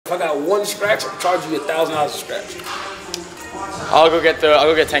If I got one scratch, I'll charge you $1,000 a scratch. I'll go get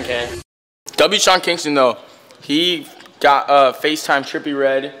 10K. W. Sean Kingston though, he got FaceTime Trippie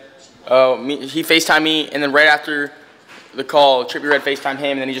Redd. He FaceTimed me, and then right after the call, Trippie Redd FaceTimed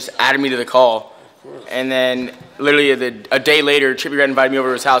him, and then he just added me to the call. And then literally a day later, Trippie Redd invited me over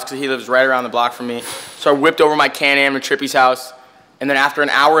to his house because he lives right around the block from me. So I whipped over my Can-Am to Trippie's house, and then after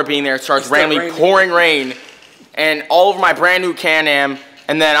an hour of being there, it starts randomly pouring rain, and all over my brand new Can-Am.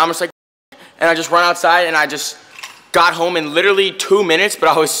 And then I'm just like, and I just run outside, and I just got home in literally 2 minutes, but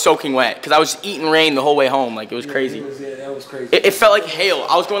I was soaking wet because I was eating rain the whole way home. Like, it was crazy. Yeah, that was crazy. It felt like hail.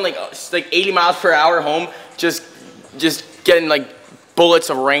 I was going like 80 miles per hour home, just getting like bullets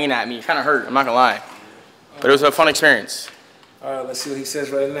of rain at me. It kind of hurt, I'm not gonna lie. But it was a fun experience. All right, let's see what he says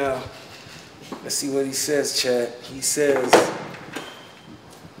right now. Let's see what he says, Chad. He says,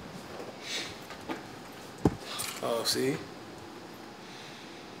 oh, see?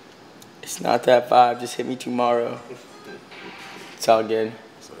 It's not that vibe, just hit me tomorrow. It's all good.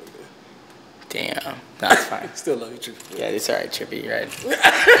 It's all good. Damn, that's fine. Still love you, Trippie. Yeah, it's all right, Trippie, right?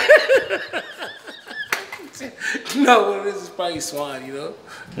 No, well, this is probably Swan, you know?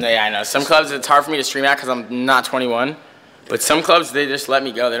 No, yeah, I know. Some clubs, it's hard for me to stream at because I'm not 21. But some clubs, they just let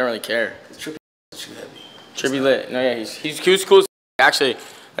me go. They don't really care. Trippie lit. No, yeah, he was cool. Actually,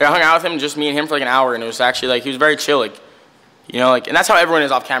 like, I hung out with him, just me and him for like an hour, and it was actually like, he was very chill. Like, you know, like, and that's how everyone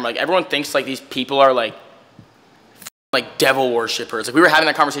is off camera. Like, everyone thinks like these people are like devil worshippers. Like, we were having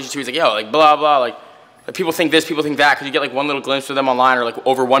that conversation too. He's like, yo, like, blah, blah, like people think this, people think that, because you get like one little glimpse of them online or like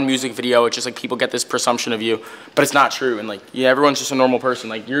over one music video. It's just like people get this presumption of you, but it's not true. And like, yeah, everyone's just a normal person.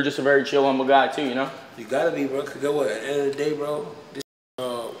 Like, you're just a very chill, humble guy too, you know? You gotta be, bro. Cause what? At the end of the day, bro, this,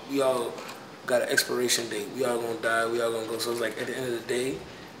 we all got an expiration date. We all gonna die. We all gonna go. So it's like at the end of the day,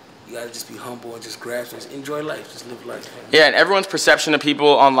 you gotta just be humble and just grasp and just enjoy life. Just live life. Man. Yeah, and everyone's perception of people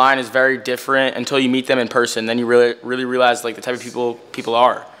online is very different until you meet them in person. Then you really realize like the type of people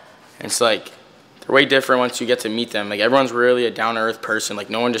are. And it's like, they're way different once you get to meet them. Like, everyone's really a down-to-earth person. Like,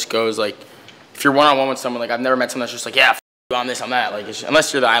 no one just goes, like, if you're one-on-one with someone, like, I've never met someone that's just like, yeah, f you, I'm this, I'm that. Like, it's,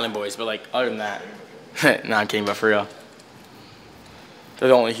 unless you're the Island Boys, but, like, other than that. No, I'm kidding, but for real. They're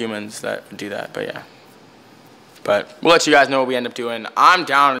the only humans that do that, but yeah. But we'll let you guys know what we end up doing. I'm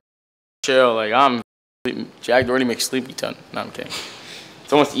down to chill. Like, I'm Jack Doherty makes sleepy ton. No, I'm kidding.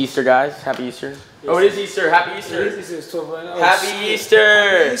 It's almost Easter, guys. Happy Easter. Oh, it is Easter. Happy Easter. It is Easter. Right now. Happy Easter.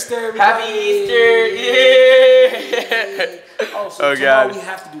 Happy Easter. Happy Easter. Yeah. Oh, so tomorrow we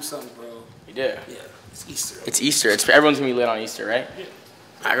have to do something, bro. We do. Yeah, it's Easter. It's Easter. It's everyone's gonna be lit on Easter, right? Yeah.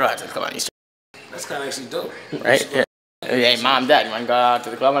 I go out to the club on Easter. That's kind of actually dope. Right? Yeah. Hey, mom, dad, you wanna go out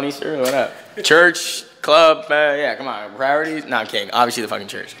to the club on Easter? What up? Church, club, yeah, come on. Priorities? No, I'm kidding. Obviously the fucking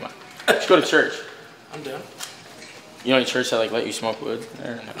church. Come on. Let's go to church. I'm down. You know any church that like let you smoke wood?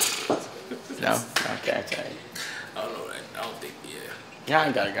 There? No. No? Okay, that's all right. I don't know that. I don't think, yeah. Yeah,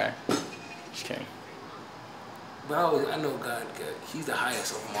 I got a guy. Just kidding. But I know God, he's the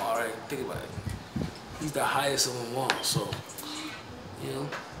highest of them all, right? Think about it. He's the highest of them all, so, you know.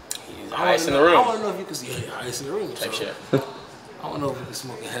 He's the highest in the room. I want to know if you can see the highest in the room. Type shit. I don't know if we can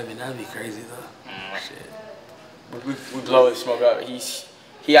smoke in heaven. That'd be crazy, though. Shit. We blow his smoke up.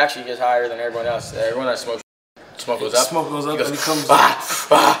 He actually gets higher than everyone else. Everyone that smokes, smoke goes up. Smoke goes up and he comes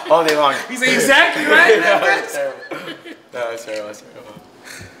all day long. He's exactly right. No, it's terrible. No, it's terrible. It's terrible.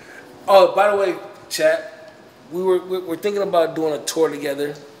 Oh, by the way, chat, we're thinking about doing a tour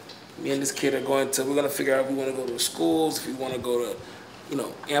together. Me and this kid are we're gonna figure out if we want to go to schools, if we want to go to, you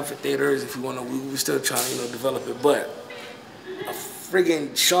know, amphitheaters, if we want to. We're still trying to, you know, develop it. But a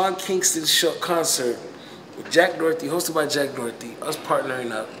friggin' Sean Kingston concert with Jack Doherty, hosted by Jack Doherty, us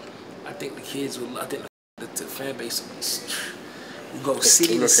partnering up. I think the kids will. I think the fan base will be. We go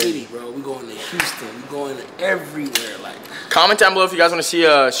city to city, bro. We going to Houston. We going everywhere. Like, comment down below if you guys want to see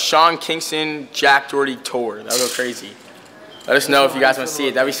a Sean Kingston, Jack Doherty tour. That'll go crazy. Let us know if you guys want to see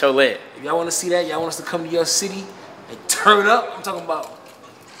it. That'd be so lit. If y'all want to see that, y'all want us to come to your city and turn up. I'm talking about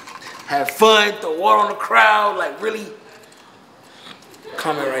have fun, throw water on the crowd, like really.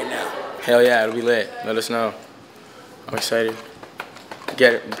 Comment right now. Hell yeah, it'll be lit. Let us know. I'm excited.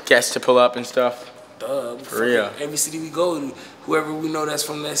 Get guests to pull up and stuff. For real. Every city we go to, whoever we know that's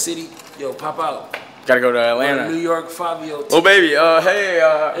from that city, yo, pop out. Gotta go to Atlanta. New York, Fabio. Oh baby, hey.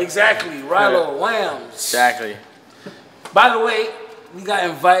 Exactly, Rilo, Wham. Exactly. By the way, we got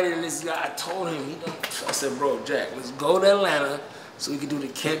invited, and this guy, I told him, I said, bro, Jack, let's go to Atlanta so we can do the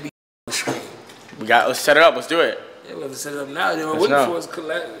Can't Be stream. Let's set it up. Let's do it. Yeah, we have to set it up now. They were waiting for us.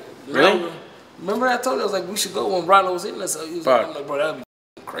 Really? Remember I told you, I was like, we should go when Rilo was hitting us. I'm like, bro, that'd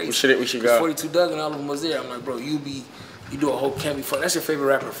be crazy. We should go. 42 Doug and all of them was there. I'm like, bro, you be You do a whole Can't Be Funny. That's your favorite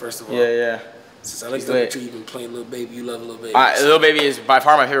rapper, first of all. Yeah. Since I like the way you've been playing Lil Baby, you love Lil Baby. Lil Baby is by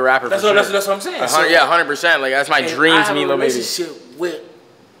far my favorite rapper. That's what I'm saying. Yeah, 100%. Like that's my dream to meet Lil Baby. I have a relationship with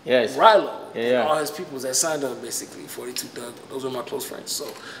Rilo. And all his people that signed up, basically 42 Doug. Those are my close friends.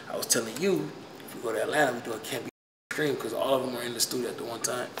 So I was telling you, if we go to Atlanta, we do a Can't Be Stream because all of them are in the studio at the one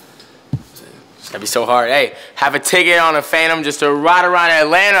time. It's gonna be so hard. Hey, have a ticket on a Phantom just to ride around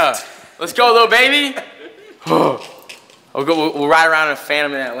Atlanta. Let's go, Lil Baby. We'll ride around in a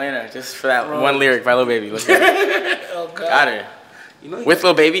Phantom in Atlanta just for that one lyric by Lil Baby. Let's go. Oh, God. Got it. With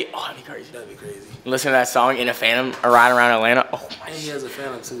Lil Baby? Oh, that'd be crazy. That'd be crazy. Listen to that song in a Phantom, a ride around Atlanta. Oh my. And he has a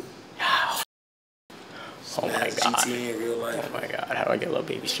Phantom too. Oh my God. GTA in real life. Oh my God. How do I get Lil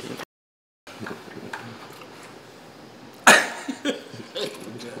Baby streaming?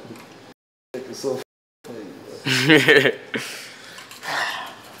 It's so funny,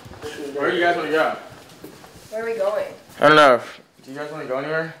 Where do you guys want to go? Where are we going? I don't know. Do you guys want to go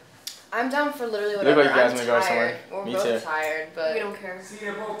anywhere? I'm down for literally whatever. You look like you guys I'm want to go somewhere. We're Me both too. tired, but we don't care. See,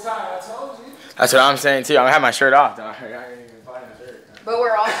 you're both tired. I told you. That's what I'm saying too. I'm gonna have my shirt off. I didn't even find my shirt. But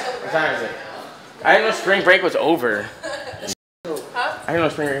we're also What time is it? I didn't know spring break was over. Huh? I didn't know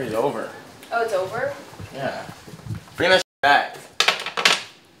spring break was over. Oh, it's over? Yeah. Bring that shit back.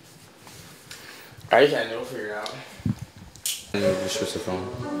 Alright, you can't know, figure it out. Just switch the phone.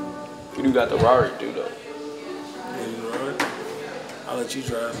 You do got the Rari, dude, though. Yeah, you know what? I'll let you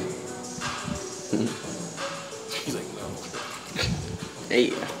drive. He's like, no.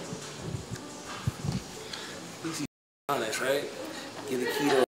 Hey. He's honest, right? Get a key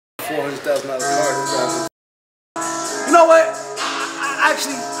to a $400,000 car. You know what?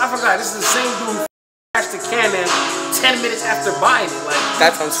 I forgot. This is the same dude who crashed the Can-Am 10 minutes after buying it. Like,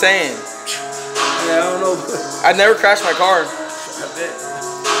 That's what I'm saying. yeah, I don't know. I've never crashed my car. I bet.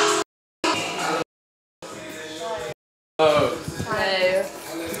 Hey.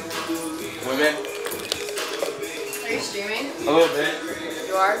 Women? Are you streaming? A little bit.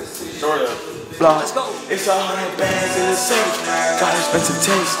 You are? Sort of. Let's go. It's all that bags in the safe. Got expensive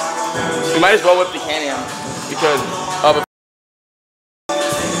taste. We might as well whip the Can-Am because of a.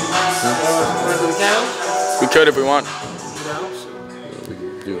 We could if we want.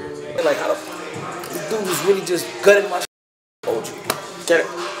 Do it. Like, how the this dude was really just gutting my told you. Get it.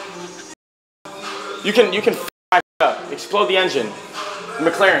 You can f my up. Explode the engine.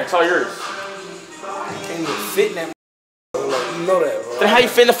 McLaren, it's all yours. I can't even fit in that. Like, you know that, bro. Then how you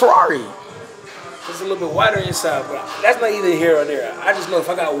fit in the Ferrari? It's a little bit wider inside, but that's not either here or there. I just know if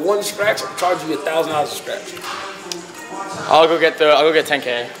I got one scratch, I'll charge you $1,000 a scratch. I'll go get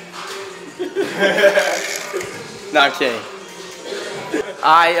 10K. No, I'm kidding.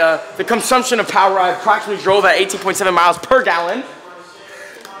 The consumption of power, I approximately drove at 18.7 miles per gallon.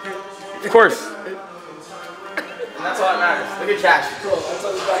 Of course. And that's all that matters. Look at cash. I told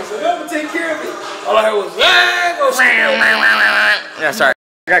the guy, he said, I'm gonna take care of it. All I heard was, Yeah, sorry.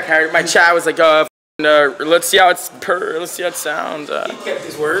 I got carried. My chat was like, let's see how it sounds. He kept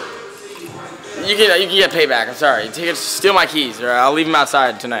his word. You can get payback. I'm sorry. Steal my keys, or I'll leave them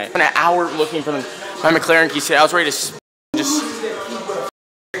outside tonight. An hour looking for my McLaren keys. I was ready to just.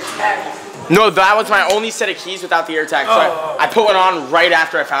 No, that was my only set of keys without the air tag. So I put one on right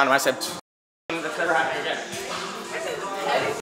after I found them. I said, that's never happened.